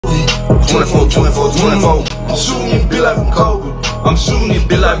24, 24, 24. I'm shooting you, be like Kobe. I'm shooting you,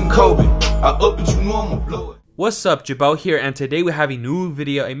 be like Kobe. I up it, you know I'ma blow it. What's up, Jabal here, and today we have a new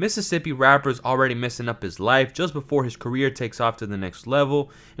video. A Mississippi rapper is already messing up his life just before his career takes off to the next level,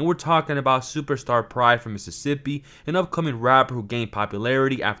 and we're talking about superstar Pride from Mississippi, an upcoming rapper who gained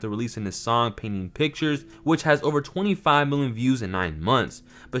popularity after releasing his song Painting Pictures, which has over 25 million views in 9 months,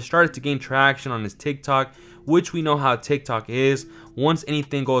 but started to gain traction on his TikTok, which we know how TikTok is. Once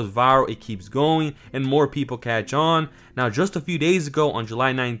anything goes viral, it keeps going and more people catch on. Now, just a few days ago on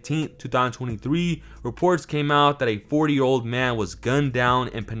July 19th, 2023, reports came out that a 40-year-old man was gunned down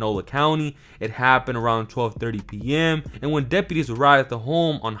in Panola County. It happened around 12:30 p.m. and when deputies arrived at the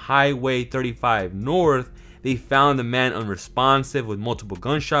home on Highway 35 North, they found the man unresponsive with multiple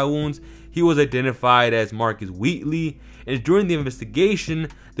gunshot wounds. He was identified as Marcus Wheatley, and during the investigation,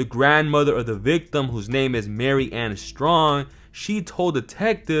 the grandmother of the victim, whose name is Mary Ann Strong, she told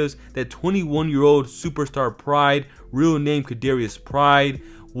detectives that 21-year-old superstar Pride, real name Kadarius Pride,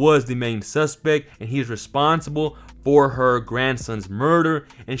 was the main suspect and he is responsible for her grandson's murder.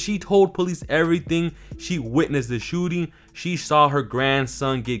 And she told police everything. She witnessed the shooting. She saw her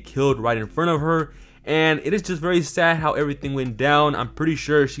grandson get killed right in front of her. And it is just very sad how everything went down. I'm pretty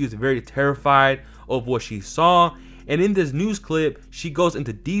sure she was very terrified of what she saw. And in this news clip, she goes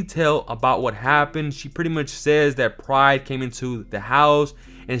into detail about what happened. She pretty much says that Pride came into the house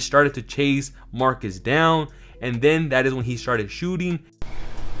and started to chase Marcus down. And then that is when he started shooting.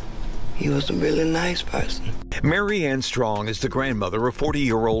 He was a really nice person. Mary Ann Strong is the grandmother of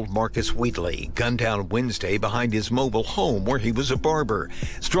 40-year-old Marcus Wheatley, gunned down Wednesday behind his mobile home where he was a barber.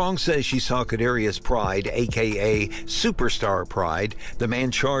 Strong says she saw Kadarius Pride, aka Superstar Pride, the man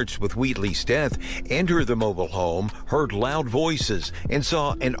charged with Wheatley's death, enter the mobile home, heard loud voices, and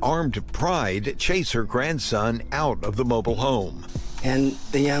saw an armed Pride chase her grandson out of the mobile home. And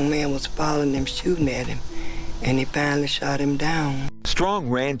the young man was following him, shooting at him, and he finally shot him down. Strong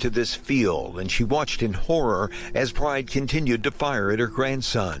ran to this field and she watched in horror as Pride continued to fire at her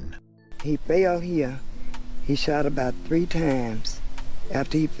grandson. He fell here. He shot about 3 times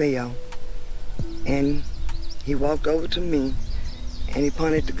after he fell. And he walked over to me and he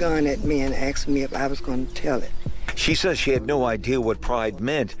pointed the gun at me and asked me if I was going to tell it. She says she had no idea what Pride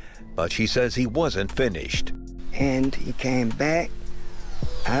meant, but she says he wasn't finished. And he came back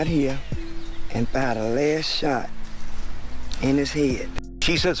out here and fired a last shot in his head.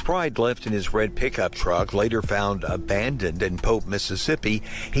 She says Pride left in his red pickup truck, later found abandoned in Pope, Mississippi.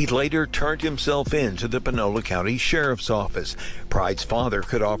 He later turned himself in to the Panola County Sheriff's Office. Pride's father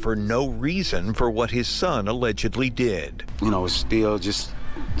could offer no reason for what his son allegedly did. You know, it's still just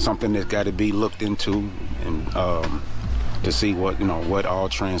something that's got to be looked into and to see what all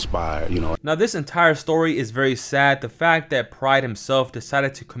transpired, Now, this entire story is very sad. The fact that Pride himself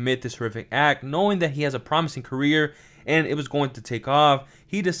decided to commit this horrific act, knowing that he has a promising career and it was going to take off,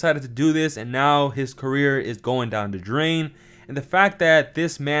 he decided to do this, and now his career is going down the drain. And the fact that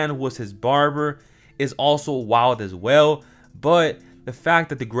this man was his barber is also wild as well. But the fact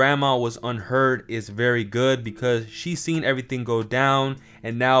that the grandma was unhurt is very good because she's seen everything go down,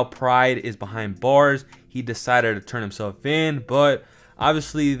 and now Pride is behind bars. He decided to turn himself in, but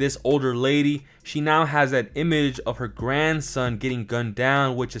obviously this older lady, she now has that image of her grandson getting gunned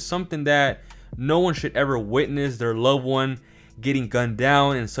down, which is something that no one should ever witness, their loved one getting gunned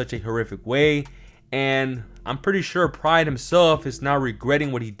down in such a horrific way. And I'm pretty sure Pride himself is now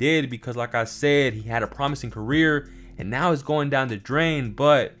regretting what he did because, like I said, he had a promising career and now it's going down the drain,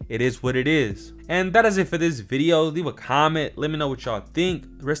 but it is what it is. And that is it for this video. Leave a comment, let me know what y'all think.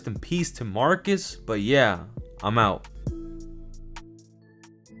 Rest in peace to Marcus, but yeah, I'm out.